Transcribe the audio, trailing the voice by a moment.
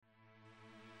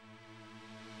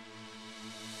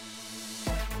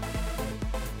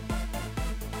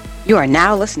You are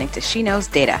now listening to She Knows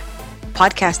Data, a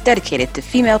podcast dedicated to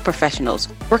female professionals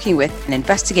working with and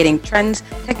investigating trends,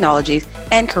 technologies,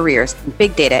 and careers in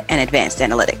big data and advanced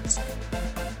analytics.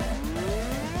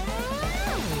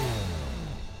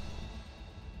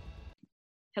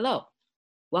 Hello,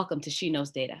 welcome to She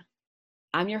Knows Data.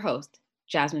 I'm your host,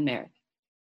 Jasmine Merritt.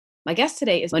 My guest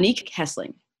today is Monique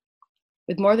Hessling.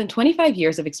 With more than 25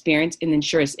 years of experience in the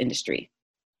insurance industry,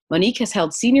 Monique has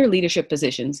held senior leadership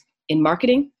positions in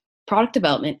marketing, product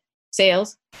development,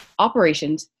 sales,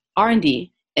 operations,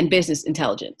 R&D, and business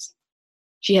intelligence.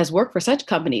 She has worked for such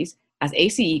companies as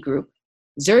ACE Group,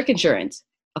 Zurich Insurance,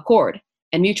 Accord,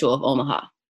 and Mutual of Omaha.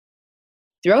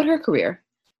 Throughout her career,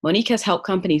 Monique has helped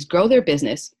companies grow their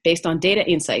business based on data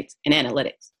insights and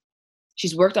analytics.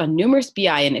 She's worked on numerous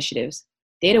BI initiatives,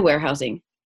 data warehousing,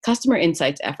 customer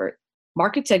insights effort,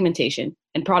 market segmentation,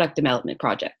 and product development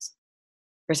projects.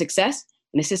 Her success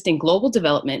in assisting global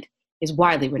development is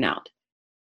widely renowned.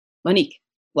 Monique,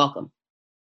 welcome.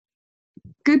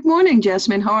 Good morning,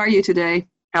 Jasmine. How are you today?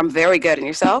 I'm very good. And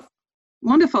yourself?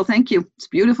 Wonderful, thank you. It's a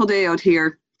beautiful day out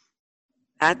here.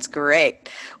 That's great.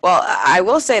 Well, I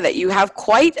will say that you have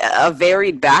quite a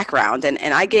varied background, and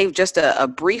I gave just a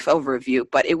brief overview,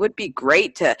 but it would be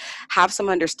great to have some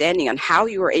understanding on how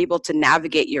you were able to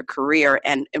navigate your career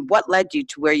and what led you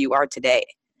to where you are today.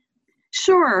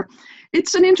 Sure.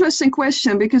 It's an interesting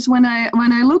question because when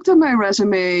I looked at my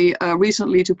resume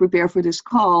recently to prepare for this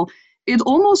call, it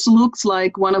almost looks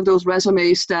like one of those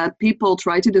resumes that people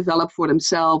try to develop for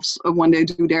themselves when they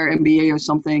do their MBA or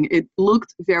something. It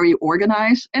looked very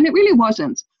organized, and it really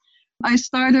wasn't. I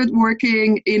started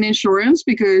working in insurance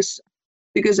because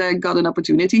I got an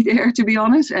opportunity there, to be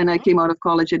honest, and I came out of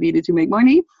college and needed to make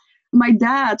money. My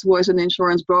dad was an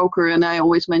insurance broker, and I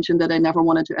always mentioned that I never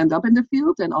wanted to end up in the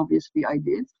field, and obviously I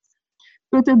did.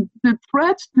 But the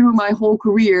thread through my whole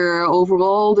career, over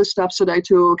all the steps that I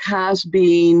took, has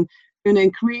been an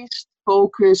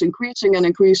increasing and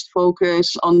increased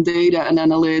focus on data and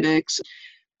analytics,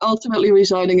 ultimately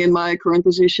residing in my current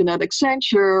position at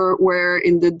Accenture, where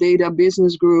in the data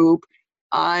business group,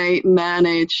 I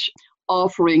manage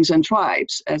offerings and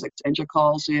tribes, as Accenture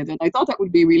calls it. And I thought that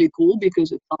would be really cool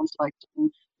because it sounds like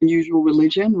some unusual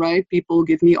religion, right? People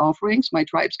give me offerings, my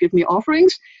tribes give me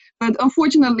offerings. But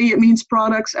unfortunately, it means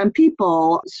products and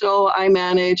people. So I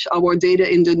manage our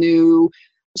data in the new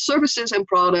services and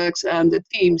products and the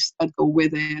teams that go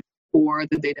with it for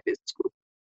the data business group.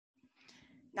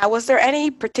 Now, was there any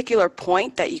particular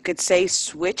point that you could say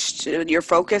switched your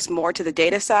focus more to the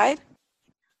data side?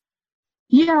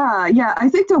 Yeah, I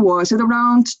think there was. At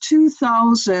around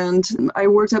 2000, I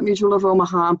worked at Mutual of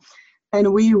Omaha,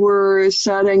 and we were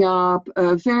setting up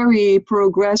a very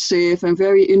progressive and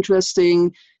very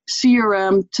interesting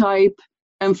CRM type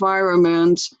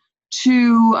environment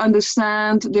to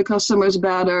understand the customers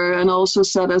better and also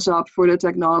set us up for the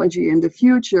technology in the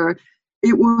future.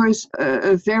 It was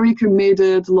a very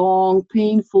committed, long,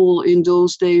 painful in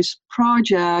those days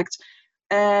project.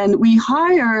 And we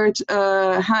hired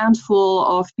a handful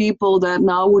of people that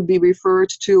now would be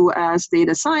referred to as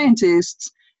data scientists.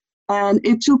 And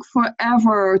it took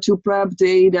forever to prep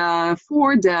data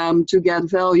for them to get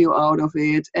value out of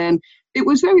it. And it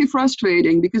was very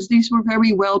frustrating because these were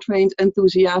very well-trained,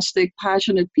 enthusiastic,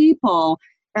 passionate people.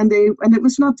 And it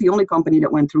was not the only company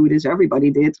that went through this, everybody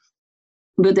did.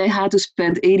 But they had to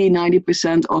spend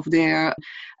 80-90% of their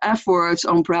efforts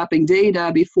on prepping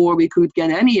data before we could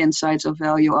get any insights of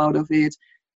value out of it.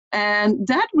 And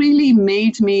that really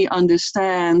made me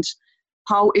understand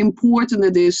how important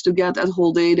it is to get that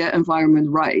whole data environment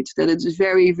right, that it's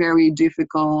very, very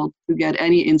difficult to get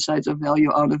any insights of value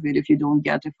out of it if you don't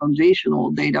get the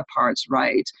foundational data parts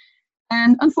right.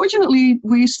 And unfortunately,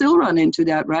 we still run into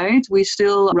that, right? We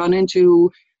still run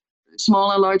into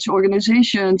small and large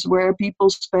organizations where people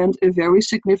spend a very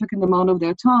significant amount of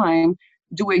their time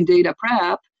doing data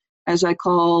prep, as I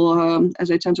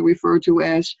tend to refer to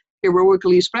as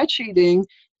heroically spreadsheeting,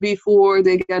 before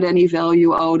they get any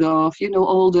value out of,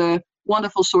 all the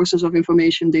wonderful sources of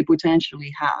information they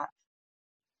potentially have.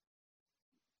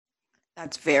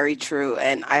 That's very true.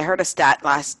 And I heard a stat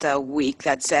last week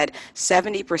that said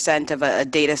 70% of a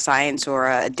data science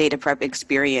or a data prep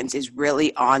experience is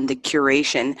really on the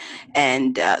curation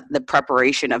and the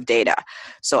preparation of data.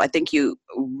 So I think you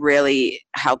really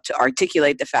helped to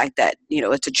articulate the fact that,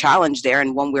 it's a challenge there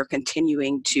and one we're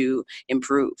continuing to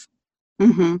improve.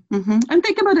 And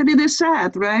think about it, it is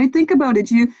sad, right? Think about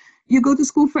it. You go to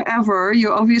school forever.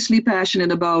 You're obviously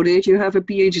passionate about it. You have a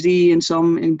PhD in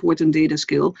some important data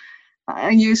skill.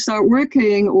 And you start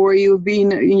working, or you've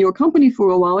been in your company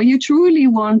for a while, and you truly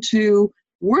want to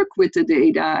work with the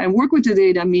data. And work with the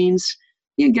data means,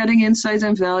 you're getting insights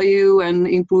and value and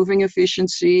improving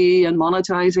efficiency and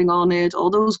monetizing on it, all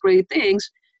those great things.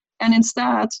 And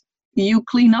instead, you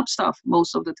clean up stuff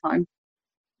most of the time.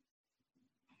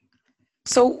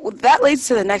 So that leads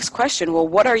to the next question. Well,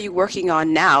 what are you working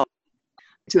on now?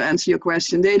 To answer your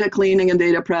question, data cleaning and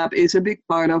data prep is a big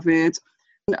part of it.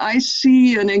 And I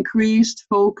see an increased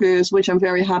focus, which I'm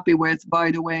very happy with,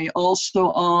 by the way,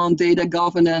 also on data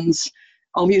governance,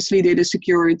 obviously data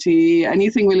security,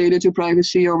 anything related to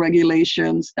privacy or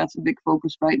regulations. That's a big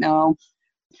focus right now.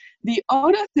 The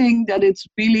other thing that it's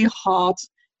really hot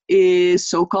is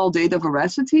so-called data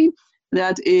veracity.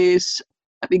 That is,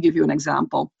 let me give you an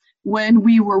example. When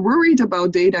we were worried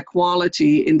about data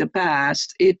quality in the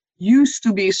past, it used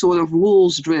to be sort of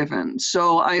rules driven.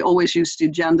 So I always use the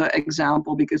gender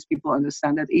example because people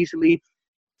understand that easily.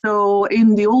 So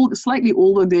in the slightly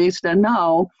older days than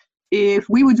now, if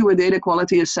we would do a data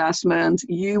quality assessment,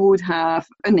 you would have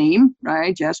a name,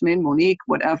 right? Jasmine, Monique,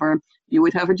 whatever. You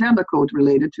would have a gender code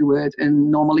related to it, and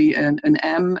normally an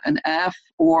M, an F,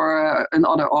 or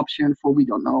another option for we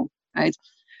don't know, right?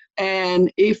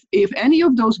 And if any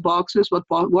of those boxes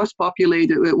was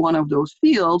populated with one of those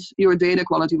fields, your data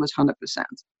quality was 100%.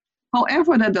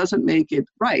 However, that doesn't make it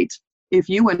right. If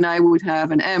you and I would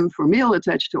have an M for male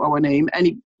attached to our name,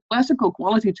 any classical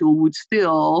quality tool would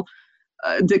still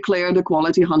declare the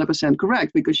quality 100%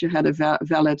 correct because you had a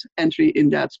valid entry in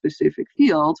that specific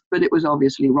field, but it was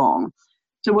obviously wrong.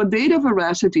 So what data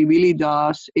veracity really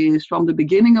does is from the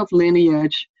beginning of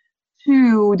lineage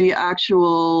to the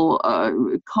actual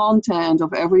content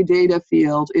of every data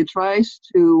field, it tries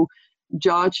to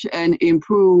judge and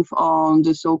improve on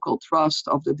the so-called trust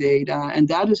of the data. And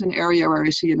that is an area where I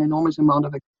see an enormous amount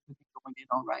of activity going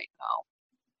on right now.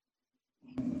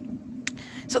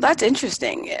 So that's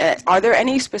interesting. Are there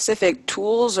any specific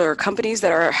tools or companies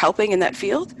that are helping in that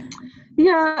field?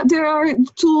 Yeah, there are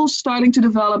tools starting to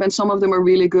develop, and some of them are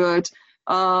really good.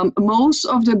 Most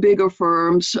of the bigger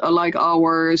firms like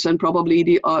ours and probably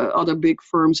the other big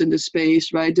firms in the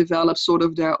space, right, develop sort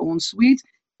of their own suite.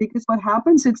 Because what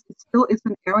happens, it's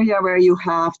an area where you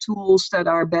have tools that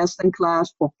are best in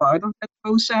class for part of that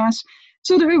process.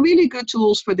 So there are really good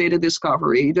tools for data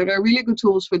discovery. There are really good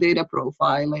tools for data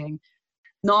profiling.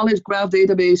 Knowledge graph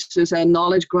databases and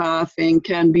knowledge graphing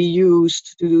can be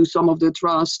used to do some of the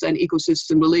trust and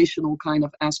ecosystem relational kind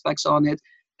of aspects on it.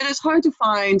 It is hard to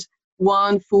find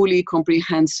one fully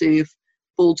comprehensive,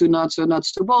 bolt to nuts or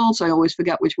nuts to bolts, I always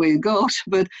forget which way it goes,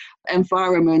 but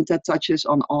environment that touches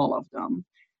on all of them.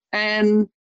 And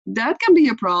that can be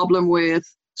a problem with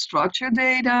structured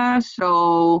data,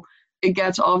 so it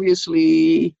gets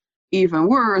obviously even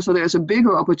worse. So there's a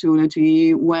bigger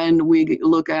opportunity when we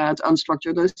look at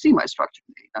unstructured or semi-structured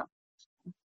data.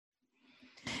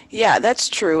 Yeah, that's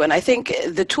true. And I think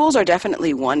the tools are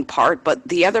definitely one part, but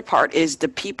the other part is the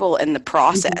people and the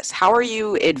process. Mm-hmm. How are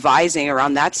you advising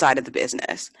around that side of the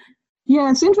business? Yeah,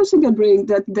 it's interesting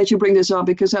that you bring this up,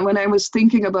 because when I was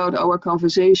thinking about our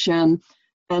conversation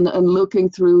and looking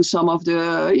through some of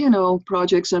the,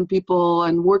 projects and people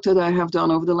and work that I have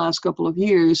done over the last couple of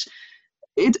years,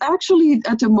 it actually,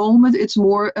 at the moment, it's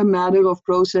more a matter of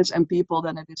process and people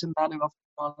than it is a matter of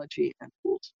technology and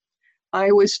tools.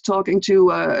 I was talking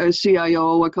to a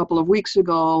CIO a couple of weeks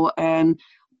ago, and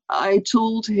I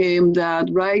told him that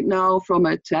right now, from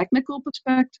a technical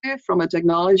perspective, from a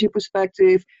technology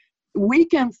perspective, we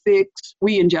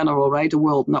in general, right, the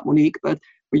world, not Monique, but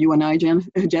for you and I,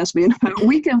 Jasmine,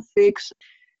 we can fix,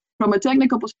 from a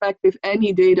technical perspective,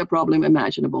 any data problem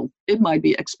imaginable. It might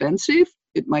be expensive,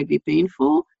 it might be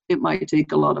painful, it might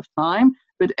take a lot of time,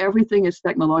 but everything is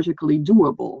technologically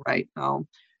doable right now.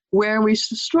 Where we're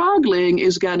struggling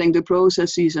is getting the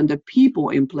processes and the people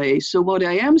in place. So what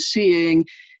I am seeing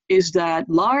is that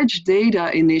large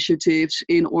data initiatives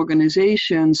in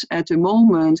organizations at the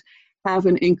moment have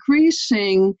an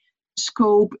increasing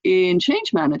scope in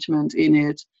change management in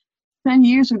it. 10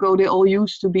 years ago, they all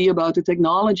used to be about the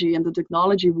technology, and the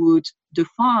technology would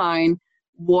define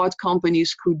what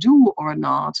companies could do or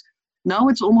not. Now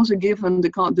it's almost a given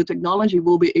the technology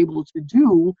will be able to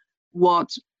do what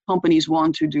companies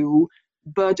want to do,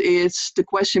 but the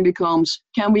question becomes,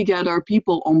 can we get our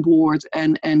people on board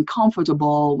and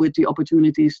comfortable with the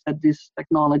opportunities that this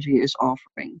technology is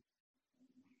offering?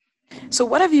 So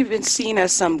what have you been seeing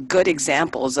as some good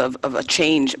examples of a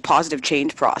positive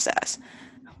change process?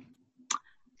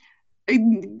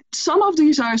 Some of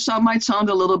these might sound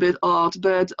a little bit odd,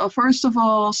 but first of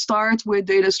all, start with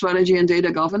data strategy and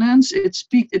data governance.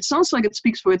 It sounds like it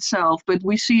speaks for itself, but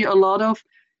we see a lot of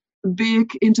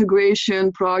big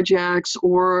integration projects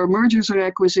or mergers or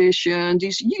acquisition,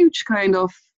 these huge kind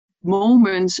of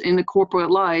moments in the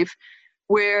corporate life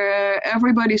where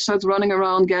everybody starts running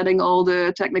around getting all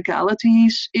the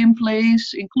technicalities in place,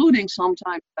 including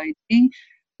sometimes IT,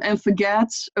 and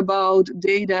forgets about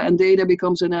data, and data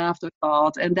becomes an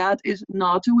afterthought. And that is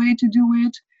not the way to do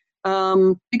it,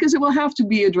 because it will have to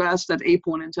be addressed at a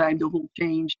point in time, the whole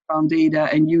change around data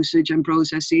and usage and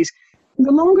processes.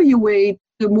 The longer you wait,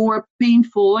 the more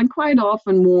painful and quite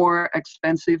often more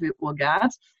expensive it will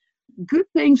get. Good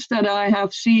things that I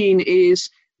have seen is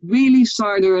really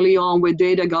start early on with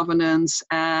data governance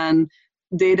and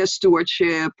data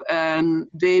stewardship and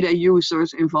data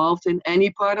users involved in any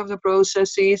part of the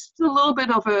processes. It's a little bit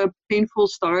of a painful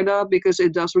startup because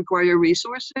it does require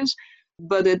resources,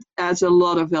 but it adds a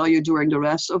lot of value during the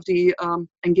rest of the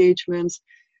engagements.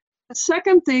 The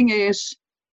second thing is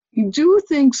do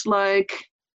things like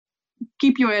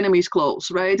keep your enemies close,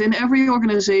 right? In every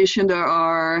organization, there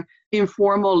are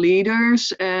informal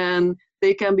leaders, and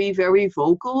they can be very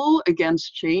vocal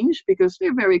against change because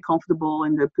they're very comfortable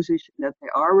in the position that they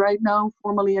are right now,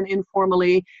 formally and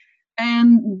informally.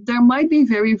 And there might be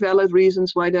very valid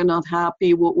reasons why they're not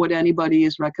happy with what anybody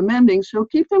is recommending. So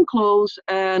keep them close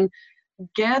and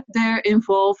get their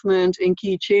involvement in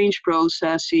key change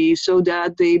processes so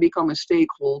that they become a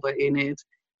stakeholder in it.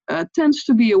 Tends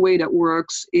to be a way that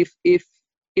works if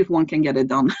one can get it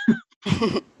done.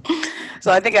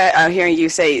 So I think I'm hearing you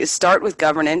say start with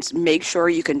governance, make sure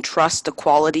you can trust the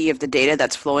quality of the data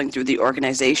that's flowing through the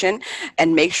organization,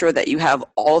 and make sure that you have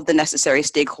all of the necessary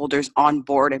stakeholders on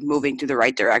board and moving to the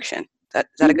right direction. Is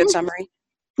that a good summary?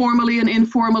 Formally and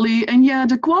informally. And yeah,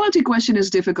 the quality question is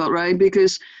difficult, right?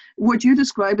 Because what you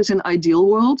describe as an ideal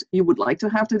world, you would like to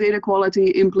have the data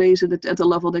quality in place at the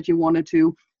level that you wanted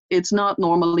to. It's not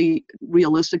normally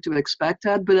realistic to expect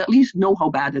that, but at least know how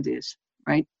bad it is,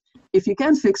 right? If you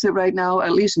can't fix it right now,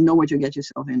 at least know what you get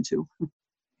yourself into.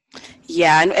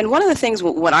 Yeah, and one of the things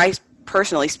when I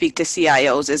personally speak to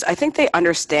CIOs is I think they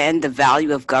understand the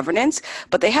value of governance,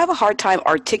 but they have a hard time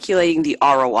articulating the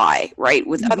ROI, right?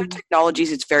 With other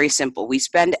technologies, it's very simple. We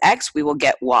spend X, we will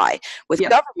get Y. With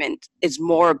government, it's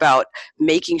more about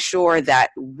making sure that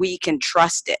we can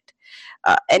trust it.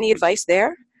 Any advice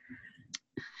there?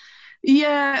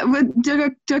 Yeah, but there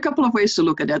are a couple of ways to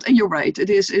look at that. And you're right, it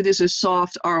is a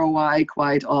soft ROI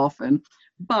quite often.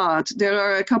 But there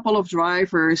are a couple of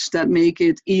drivers that make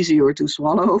it easier to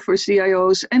swallow for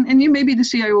CIOs. And maybe the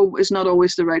CIO is not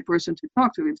always the right person to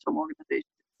talk to in some organizations.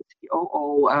 The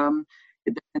COO,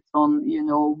 it depends on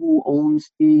who owns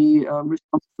the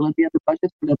responsibility and the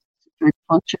budget for that specific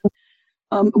function.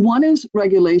 One is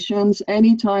regulations.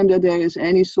 Anytime that there is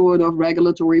any sort of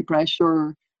regulatory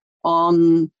pressure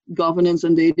on governance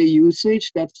and data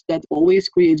usage, that always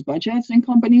creates budgets in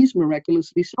companies,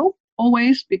 miraculously so,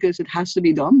 always, because it has to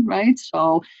be done, right?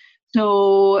 So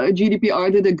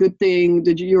GDPR did a good thing.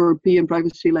 The European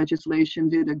privacy legislation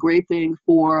did a great thing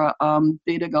for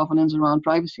data governance around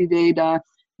privacy data.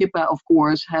 HIPAA, of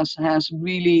course, has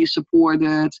really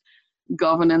supported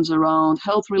governance around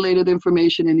health-related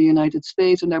information in the United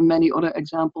States, and there are many other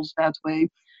examples that way.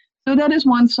 So that is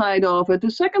one side of it.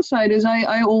 The second side is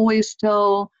I always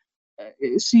tell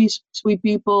C-suite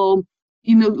people,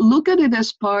 look at it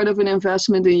as part of an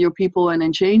investment in your people and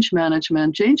in change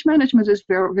management. Change management is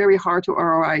very, very hard to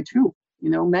ROI too.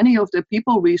 Many of the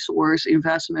people resource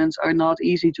investments are not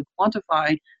easy to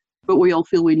quantify, but we all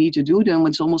feel we need to do them.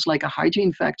 It's almost like a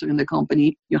hygiene factor in the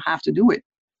company. You have to do it,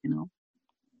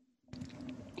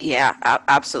 Yeah,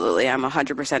 absolutely. I'm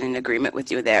 100% in agreement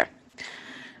with you there.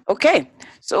 Okay,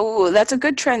 so that's a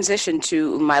good transition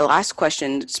to my last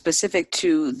question specific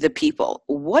to the people.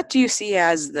 What do you see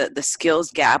as the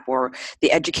skills gap or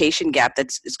the education gap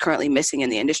that's currently missing in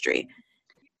the industry?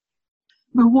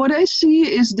 But what I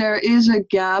see is there is a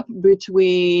gap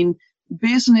between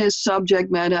business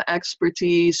subject matter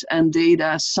expertise and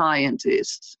data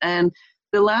scientists. And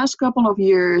the last couple of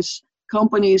years,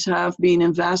 companies have been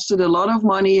invested a lot of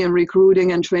money in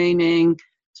recruiting and training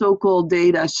so-called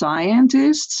data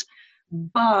scientists,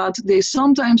 but they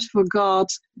sometimes forgot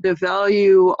the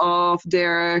value of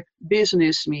their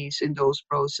business me's in those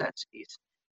processes.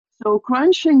 So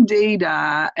crunching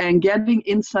data and getting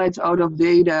insights out of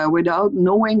data without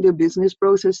knowing the business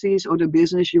processes or the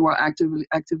business you are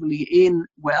actively in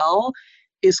well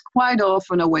is quite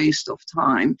often a waste of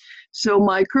time. So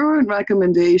my current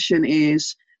recommendation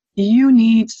is you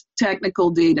need technical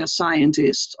data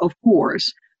scientists, of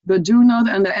course, but do not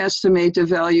underestimate the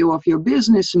value of your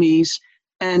business needs.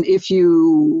 And if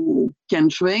you can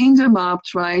train them up,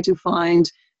 try to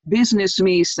find business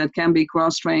needs that can be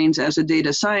cross-trained as a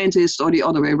data scientist or the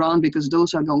other way around, because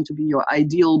those are going to be your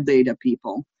ideal data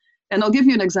people. And I'll give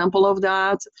you an example of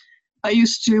that. I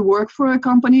used to work for a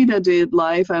company that did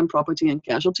life and property and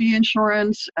casualty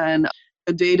insurance, and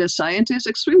a data scientist,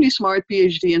 extremely smart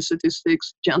PhD in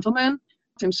statistics gentleman,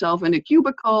 himself in a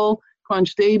cubicle,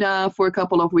 crunched data for a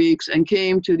couple of weeks, and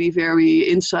came to the very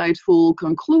insightful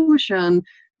conclusion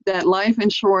that life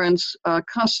insurance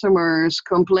customers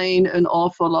complain an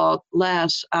awful lot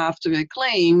less after a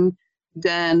claim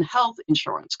than health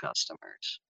insurance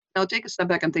customers. Now take a step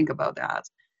back and think about that.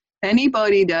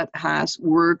 Anybody that has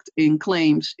worked in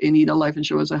claims in either life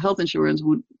insurance or health insurance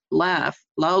would laugh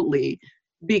loudly,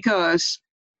 because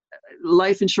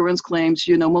life insurance claims,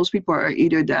 most people are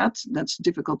either dead, that's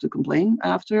difficult to complain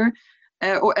after,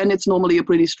 and it's normally a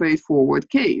pretty straightforward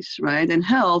case, right? In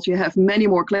health, you have many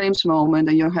more claims moments,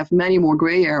 and you have many more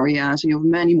gray areas, and you have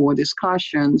many more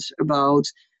discussions about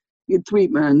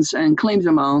treatments and claims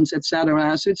amounts,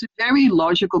 etc. So it's a very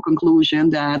logical conclusion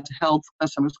that health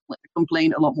customers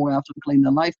complain a lot more after the claim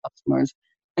than life customers,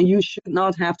 and you should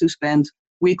not have to spend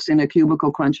weeks in a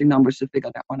cubicle crunching numbers to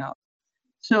figure that one out.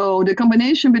 So the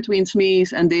combination between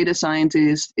SMEs and data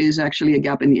scientists is actually a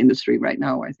gap in the industry right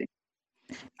now, I think.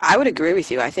 I would agree with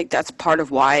you. I think that's part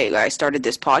of why I started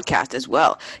this podcast as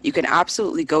well. You can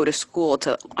absolutely go to school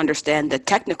to understand the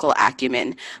technical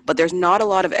acumen, but there's not a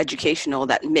lot of educational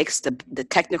that mix the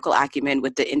technical acumen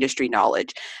with the industry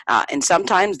knowledge. And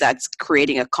sometimes that's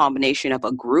creating a combination of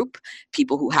a group,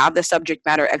 people who have the subject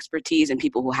matter expertise and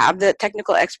people who have the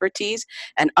technical expertise.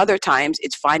 And other times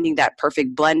it's finding that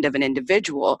perfect blend of an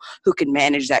individual who can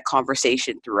manage that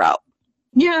conversation throughout.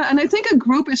 Yeah, and I think a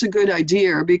group is a good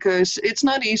idea, because it's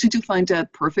not easy to find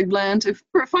that perfect blend.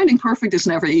 Finding perfect is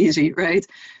never easy, right?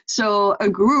 So a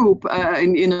group,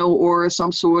 or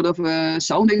some sort of a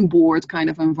sounding board kind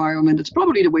of environment, it's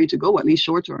probably the way to go, at least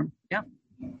short term. Yeah.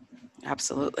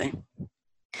 Absolutely.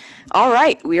 All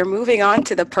right, we are moving on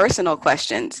to the personal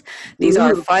questions. These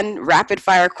are fun, rapid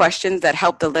fire questions that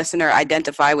help the listener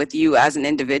identify with you as an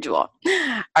individual.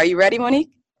 Are you ready,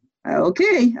 Monique?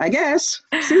 Okay, I guess.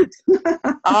 Shoot.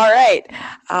 All right.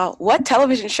 What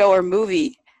television show or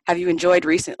movie have you enjoyed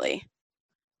recently?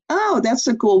 Oh, that's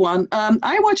a cool one.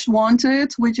 I watched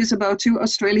Wanted, which is about 2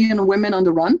 Australian women on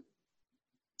the run.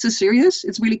 It's a series.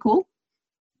 It's really cool.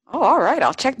 Oh, all right.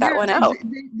 I'll check that one out.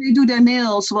 They do their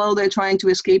nails while they're trying to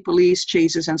escape police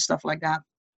chases and stuff like that.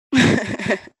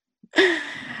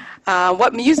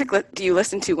 What music do you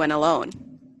listen to when alone?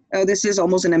 This is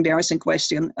almost an embarrassing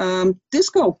question.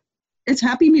 Disco. It's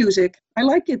happy music. I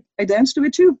like it. I dance to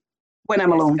it too when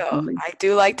I'm alone. I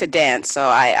do like to dance, so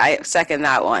I second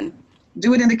that one.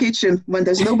 Do it in the kitchen when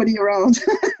there's nobody around.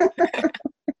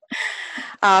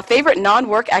 Favorite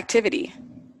non-work activity?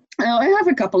 I have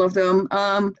a couple of them.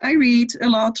 I read a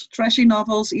lot, trashy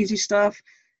novels, easy stuff.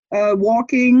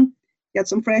 Walking, get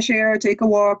some fresh air, take a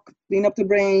walk, clean up the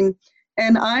brain.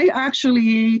 And I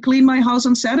actually clean my house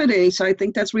on Saturdays. I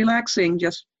think that's relaxing,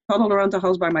 just huddle around the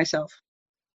house by myself.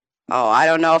 Oh, I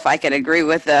don't know if I can agree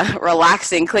with the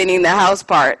relaxing cleaning the house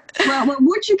part. Well,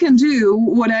 what you can do,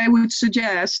 what I would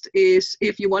suggest is,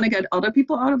 if you want to get other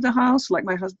people out of the house, like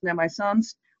my husband and my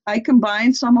sons, I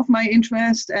combine some of my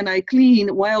interests and I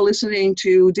clean while listening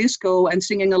to disco and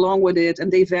singing along with it,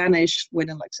 and they vanish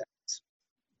within like seconds.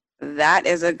 That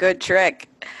is a good trick.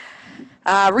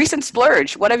 Recent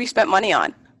splurge, what have you spent money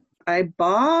on? I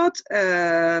bought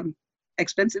an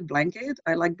expensive blanket.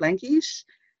 I like blankies.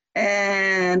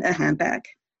 And a handbag.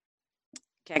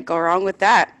 Can't go wrong with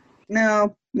that.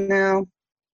 No.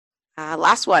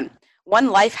 Last one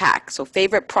life hack. So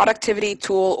favorite productivity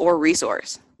tool or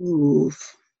resource?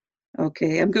 Oof.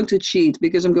 Okay, I'm going to cheat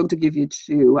because I'm going to give you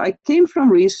 2. I came from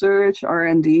research,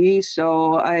 R&D,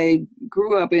 so I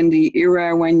grew up in the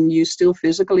era when you still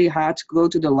physically had to go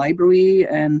to the library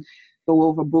and go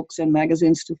over books and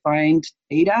magazines to find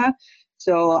data.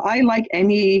 So I like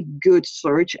any good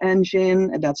search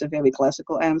engine, and that's a very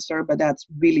classical answer, but that's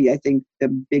really, I think, the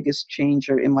biggest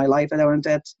changer in my life around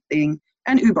that thing,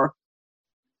 and Uber.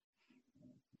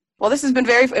 Well, this has been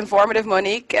very informative,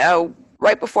 Monique.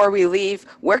 Right before we leave,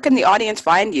 where can the audience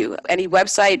find you? Any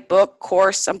website, book,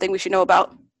 course, something we should know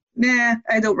about? Nah,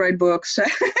 I don't write books.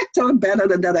 Don't better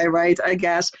than that I write, I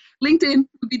guess. LinkedIn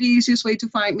would be the easiest way to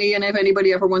find me, and if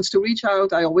anybody ever wants to reach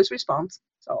out, I always respond.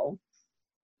 So.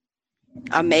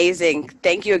 Amazing.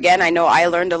 Thank you again. I know I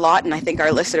learned a lot, and I think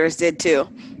our listeners did too.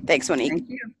 Thanks, Monique.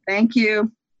 Thank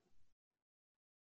you.